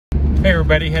Hey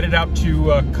everybody, headed out to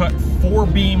cut 4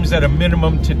 beams at a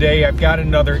minimum today. I've got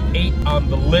another 8 on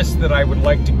the list that I would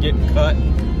like to get cut,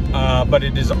 but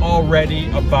it is already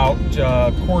about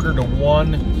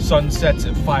 1:45. Sun sets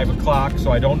at 5 o'clock,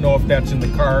 so I don't know if that's in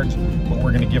the cards, but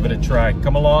we're gonna give it a try.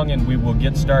 Come along and we will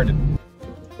get started.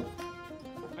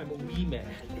 I'm a wee man.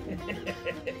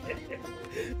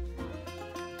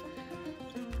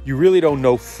 You really don't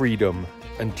know freedom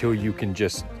until you can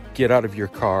just get out of your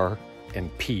car and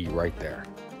pee right there,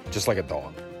 just like a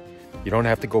dog. You don't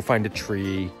have to go find a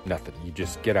tree, nothing. You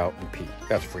just get out and pee.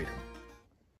 That's freedom.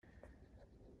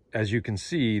 As you can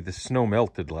see, the snow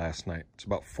melted last night. It's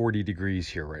about 40 degrees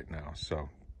here right now, so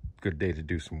good day to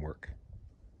do some work.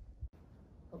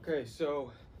 Okay,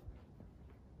 so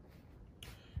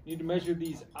you need to measure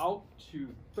these out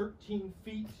to 13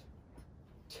 feet,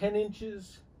 10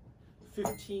 inches,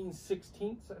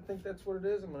 15/16. I think that's what it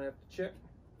is. I'm gonna have to check.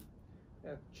 I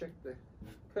have to check the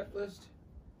cut list.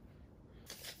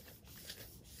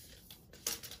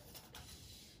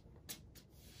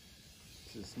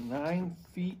 This is 9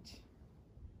 feet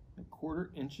and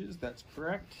 1/4 inches. That's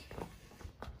correct.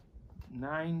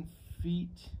 9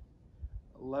 feet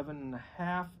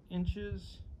 11.5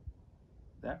 inches.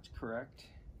 That's correct.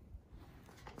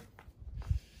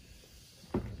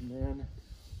 And then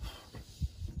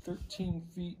 13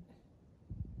 feet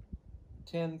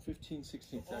 10, 15,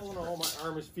 16. All in all, my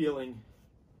arm is feeling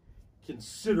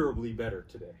considerably better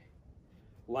today.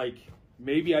 Like,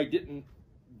 maybe I didn't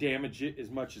damage it as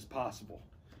much as possible.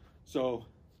 So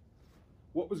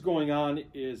what was going on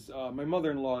is my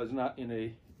mother-in-law is not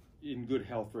in good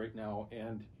health right now,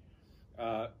 and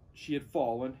she had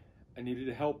fallen. I needed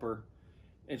to help her,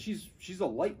 and she's a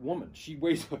light woman. She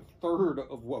weighs 1/3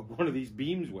 of what one of these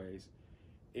beams weighs.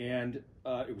 And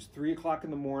it was 3 o'clock in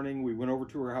the morning. We went over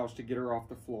to her house to get her off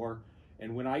the floor.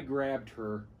 And when I grabbed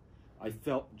her, I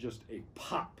felt just a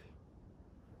pop.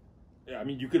 I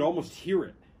mean, you could almost hear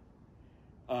it.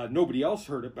 Nobody else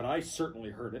heard it, but I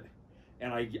certainly heard it.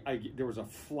 And there was a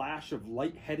flash of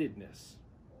lightheadedness.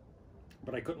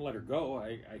 But I couldn't let her go.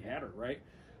 I had her, right?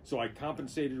 So I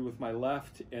compensated with my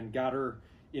left and got her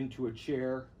into a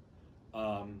chair.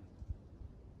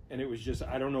 And it was just,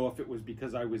 I don't know if it was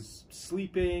because I was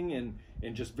sleeping and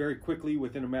just very quickly,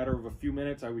 within a matter of a few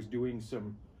minutes, I was doing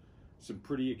some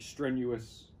pretty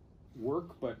extraneous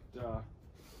work. But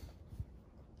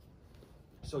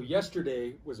so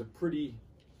yesterday was a pretty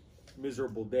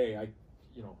miserable day.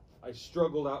 I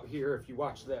struggled out here. If you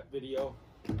watched that video,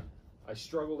 I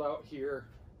struggled out here.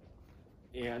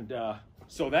 And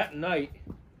so that night,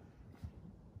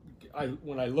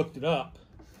 when I looked it up,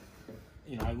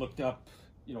 I looked up,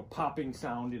 popping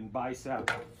sound in bicep,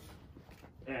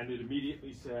 and it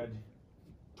immediately said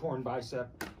torn bicep,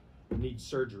 needs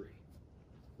surgery,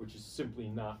 which is simply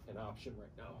not an option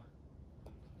right now.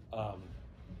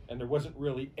 And there wasn't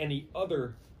really any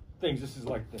other things. This is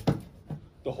like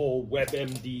the whole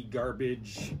WebMD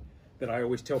garbage that I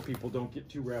always tell people don't get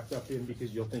too wrapped up in,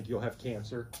 because you'll think you'll have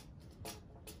cancer.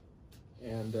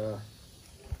 And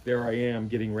there I am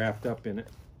getting wrapped up in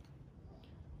it.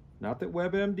 Not that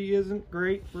WebMD isn't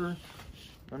great for,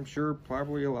 I'm sure,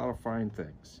 probably a lot of fine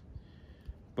things.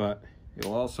 But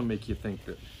it'll also make you think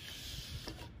that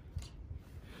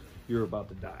you're about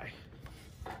to die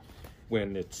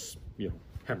when it's,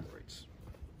 hemorrhoids.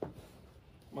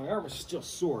 My arm is still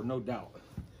sore, no doubt.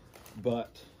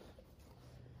 But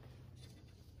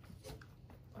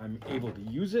I'm able to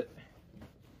use it.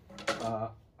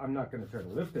 I'm not going to try to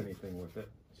lift anything with it.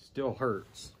 It still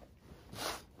hurts.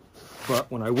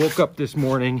 But when I woke up this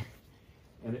morning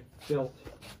and it felt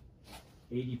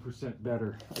 80%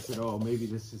 better, I said, oh, maybe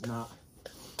this is not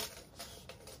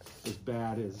as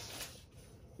bad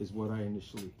as what I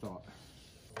initially thought.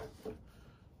 There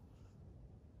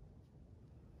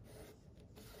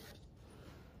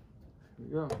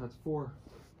you go, that's 4.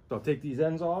 So I'll take these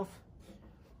ends off,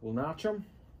 we'll notch them,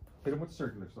 hit them with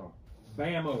circular saw.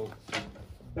 Bam-o,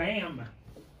 bam!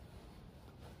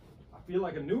 I feel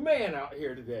like a new man out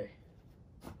here today.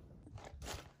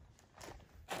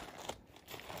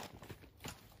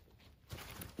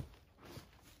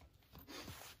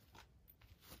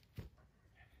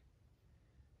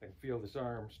 I can feel this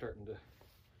arm starting to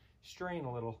strain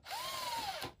a little.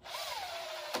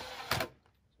 So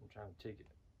I'm trying to take it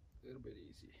a little bit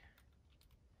easy.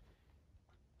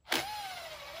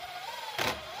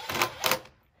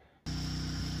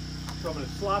 So I'm going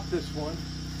to slot this one.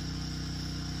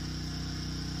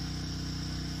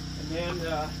 And then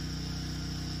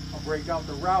I'll break out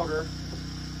the router,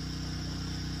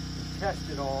 test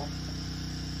it all,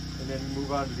 and then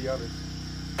move on to the others.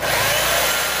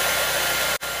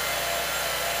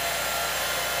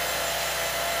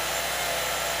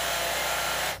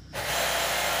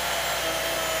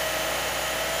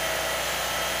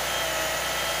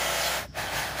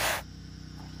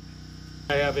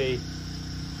 have a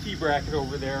T-bracket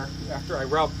over there. After I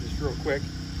route this real quick,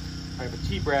 I have a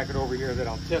T-bracket over here that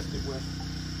I'll test it with.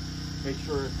 Make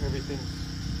sure everything's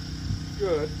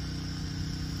good.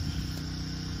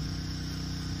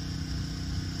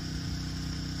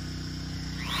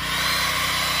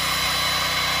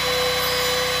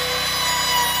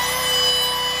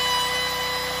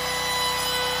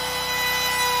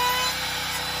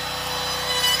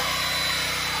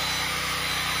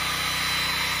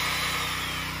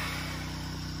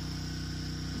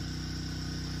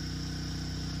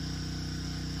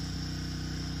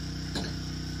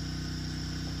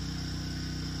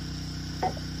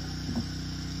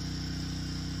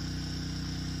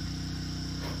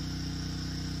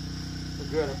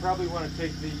 Good. I probably want to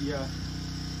take the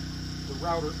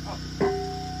router up a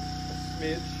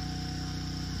smidge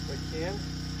if I can.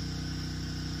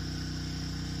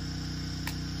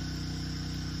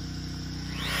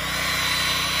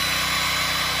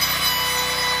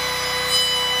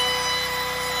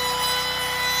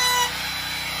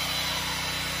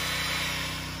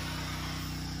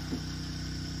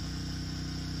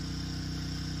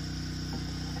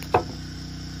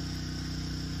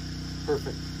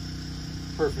 Perfect.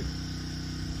 Perfect.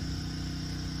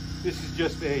 This is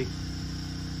just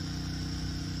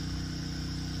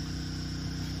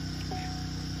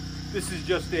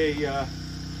a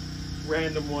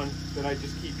random one that I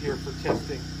just keep here for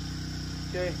testing.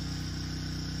 Okay.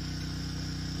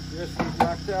 The rest is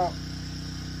knocked out.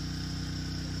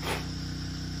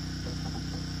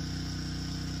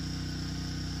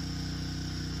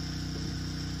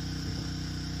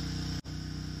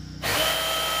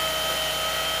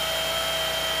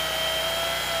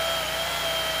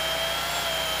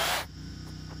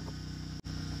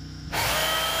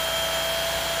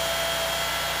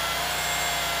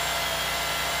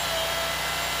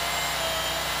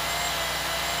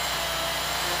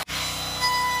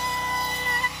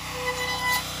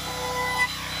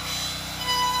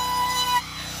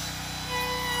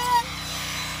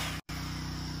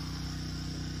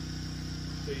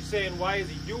 So you're saying, why is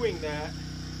he doing that?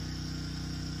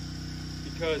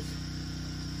 Because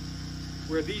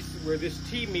where this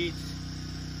T meets,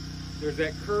 there's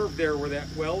that curve there where that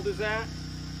weld is at.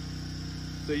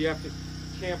 So you have to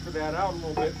chamfer that out a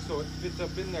little bit so it fits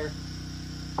up in there.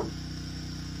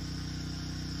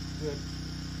 Good.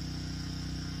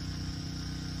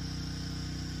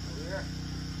 Over there.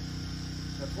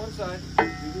 That's one side.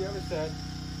 Do the other side.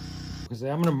 Because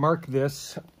I'm going to mark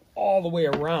this all the way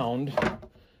around,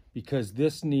 because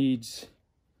this needs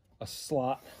a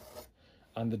slot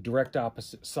on the direct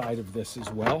opposite side of this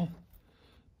as well.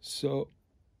 So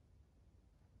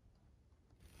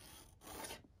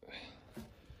I'm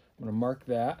going to mark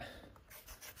that.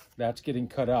 That's getting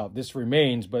cut out. This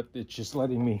remains, but it's just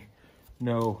letting me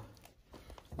know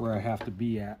where I have to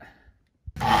be at.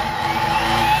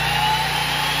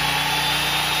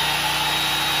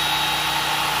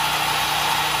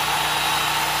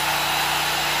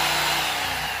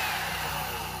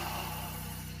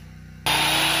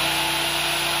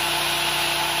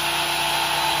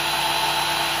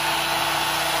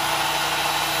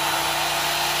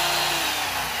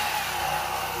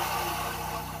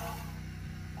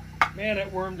 Man,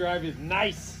 that worm drive is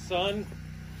nice, son.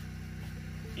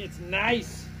 It's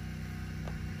nice.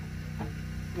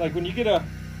 Like when you get a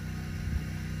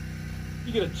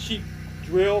cheap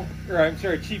drill, or I'm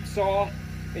sorry, cheap saw,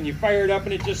 and you fire it up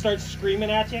and it just starts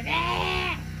screaming at you.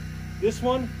 Ah! This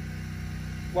one,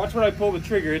 watch when I pull the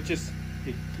trigger.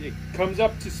 It comes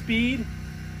up to speed,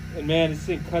 and man, this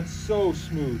thing cuts so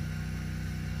smooth.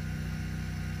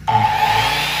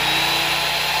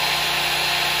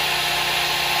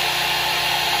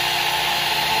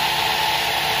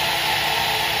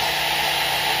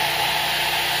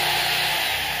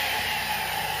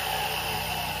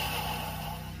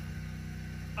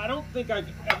 I don't think I've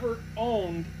ever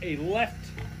owned a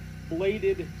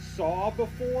left-bladed saw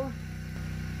before.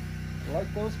 I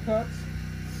like those cuts,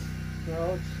 so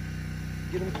let's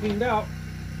get them cleaned out.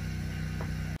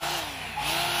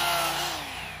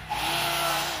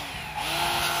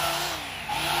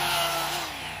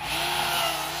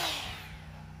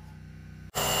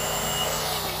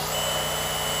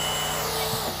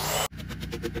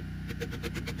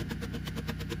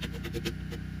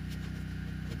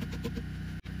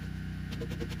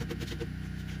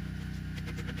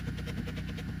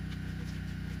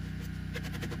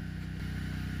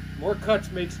 More cuts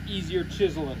makes easier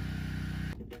chiseling.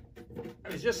 I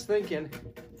was just thinking,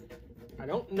 I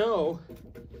don't know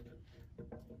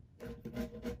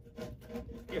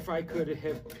if I could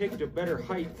have picked a better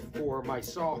height for my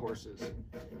sawhorses.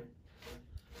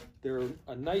 They're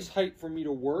a nice height for me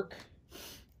to work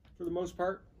for the most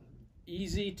part.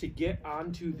 Easy to get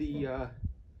onto the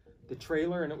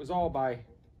trailer, and it was all by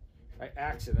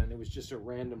accident. It was just a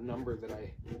random number that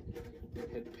I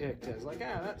had picked. I was like,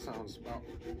 that sounds about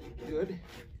good.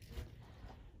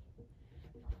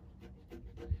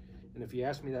 And if you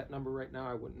asked me that number right now,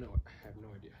 I wouldn't know it. I have no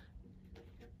idea.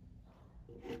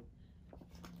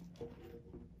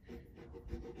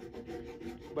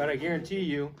 But I guarantee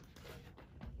you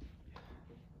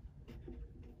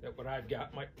that what I've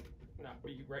got might not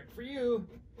be right for you,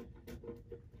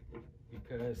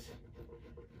 because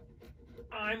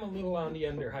I'm a little on the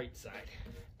under height side.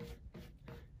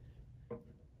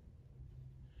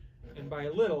 And by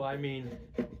a little, I mean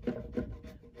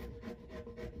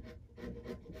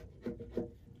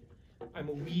I'm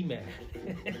a wee man.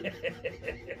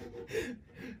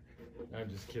 I'm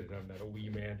just kidding, I'm not a wee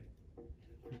man.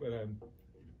 But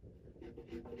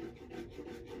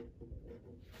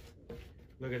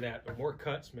look at that. The more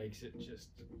cuts makes it just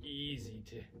easy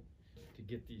to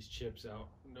get these chips out.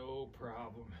 No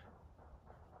problem.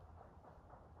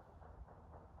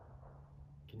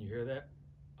 Can you hear that?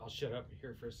 I'll shut up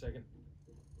here for a second.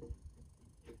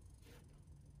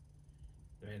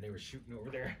 Man, they were shooting over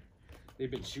there.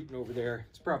 They've been shooting over there.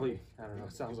 It's probably, I don't know,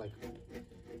 it sounds like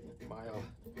a mile,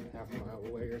 half a mile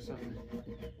away or something.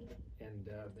 And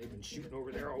they've been shooting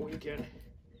over there all weekend.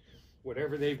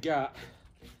 Whatever they've got,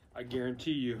 I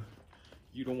guarantee you,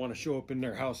 you don't want to show up in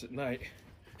their house at night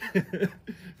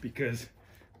because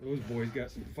those boys got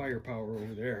some firepower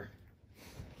over there.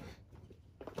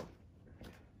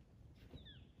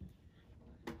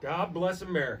 God bless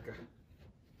America.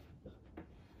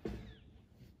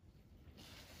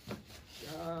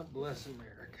 God bless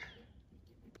America.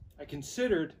 I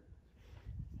considered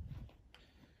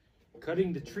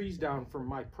cutting the trees down from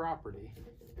my property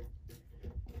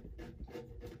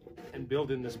and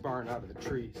building this barn out of the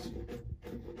trees.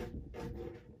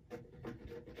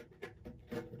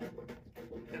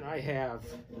 And I have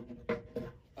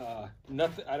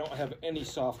nothing. I don't have any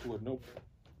softwood,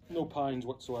 no pines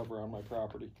whatsoever on my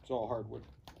property. It's all hardwood.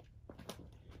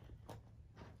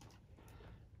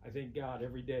 I thank God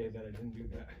every day that I didn't do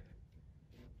that.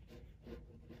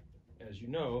 As you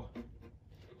know,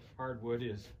 hardwood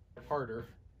is harder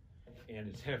and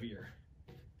it's heavier.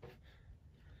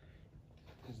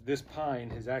 This pine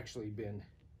has actually been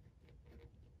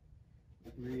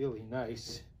really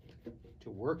nice to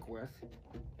work with,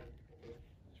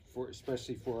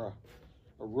 especially for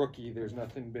a rookie. There's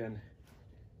nothing been,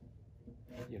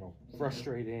 you know,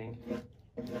 frustrating.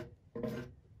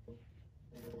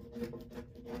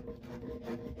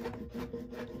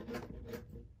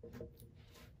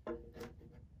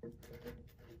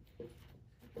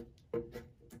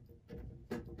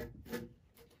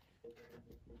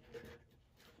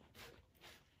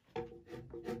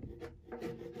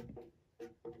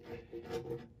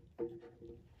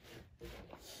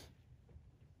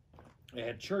 I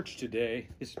had church today,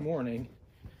 this morning,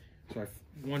 so I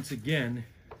once again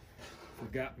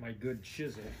forgot my good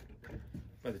chisel.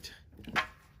 By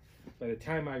the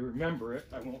time I remember it,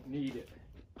 I won't need it.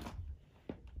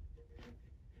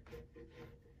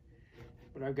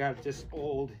 But I've got this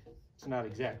old, it's not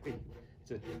exactly,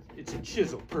 it's a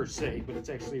chisel per se, but it's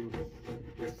actually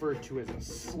referred to as a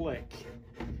slick.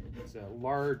 It's a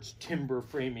large timber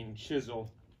framing chisel,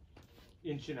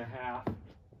 1.5 inches.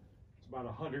 It's about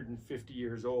 150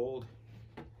 years old,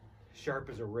 sharp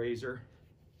as a razor.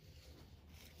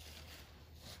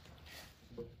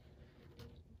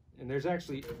 And there's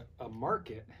actually a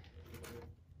market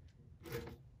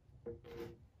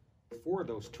for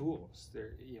those tools.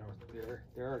 There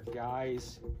are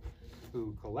guys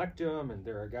who collect them, and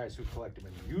there are guys who collect them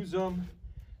and use them,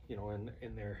 you know,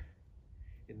 in their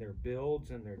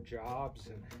builds and their jobs,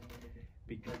 and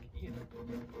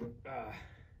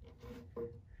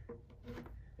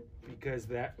because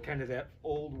that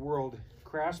old world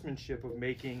craftsmanship of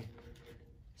making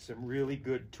some really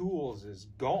good tools is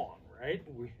gone, right?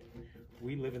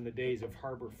 We live in the days of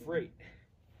Harbor Freight.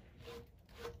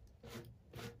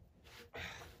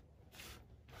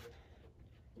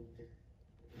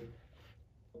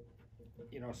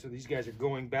 You know, so these guys are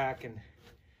going back and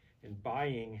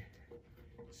buying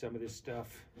some of this stuff,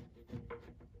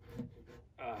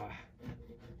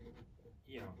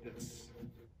 you know, that's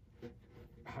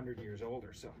 100 years old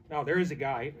or so. Now, there is a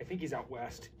guy, I think he's out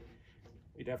west.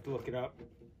 You'd have to look it up.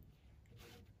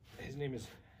 His name is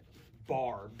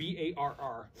Barr,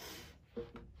 B-A-R-R,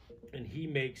 and he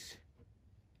makes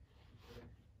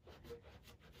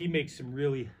some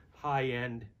really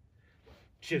high-end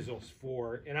chisels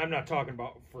for, and I'm not talking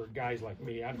about for guys like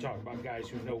me, I'm talking about guys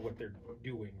who know what they're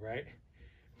doing, right?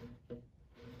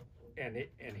 And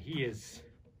he is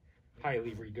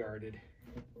highly regarded.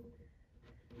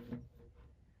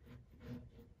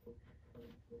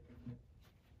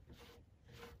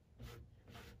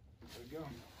 There we go.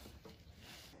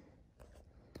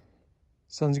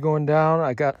 Sun's going down.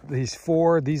 I got these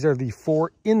four. These are the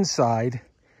 4 inside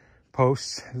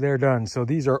posts. They're done. So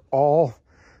these are all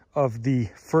of the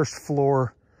first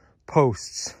floor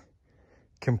posts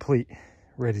complete,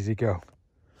 ready to go.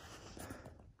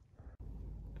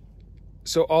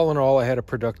 So all in all, I had a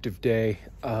productive day.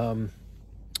 I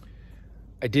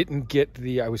didn't get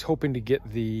I was hoping to get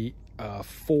the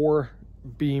 4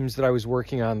 beams that I was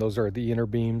working on. Those are the inner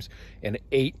beams, and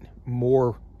 8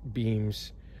 more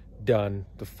beams done.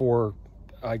 The 4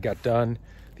 I got done.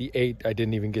 The 8 I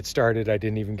didn't even get started. I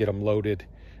didn't even get them loaded.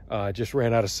 Just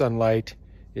ran out of sunlight.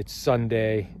 It's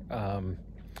Sunday.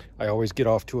 I always get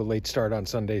off to a late start on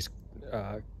Sundays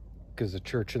because of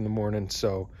church in the morning.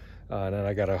 So and then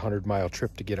I got a 100-mile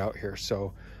trip to get out here.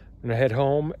 So I'm gonna head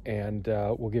home, and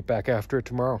we'll get back after it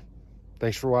tomorrow.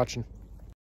 Thanks for watching.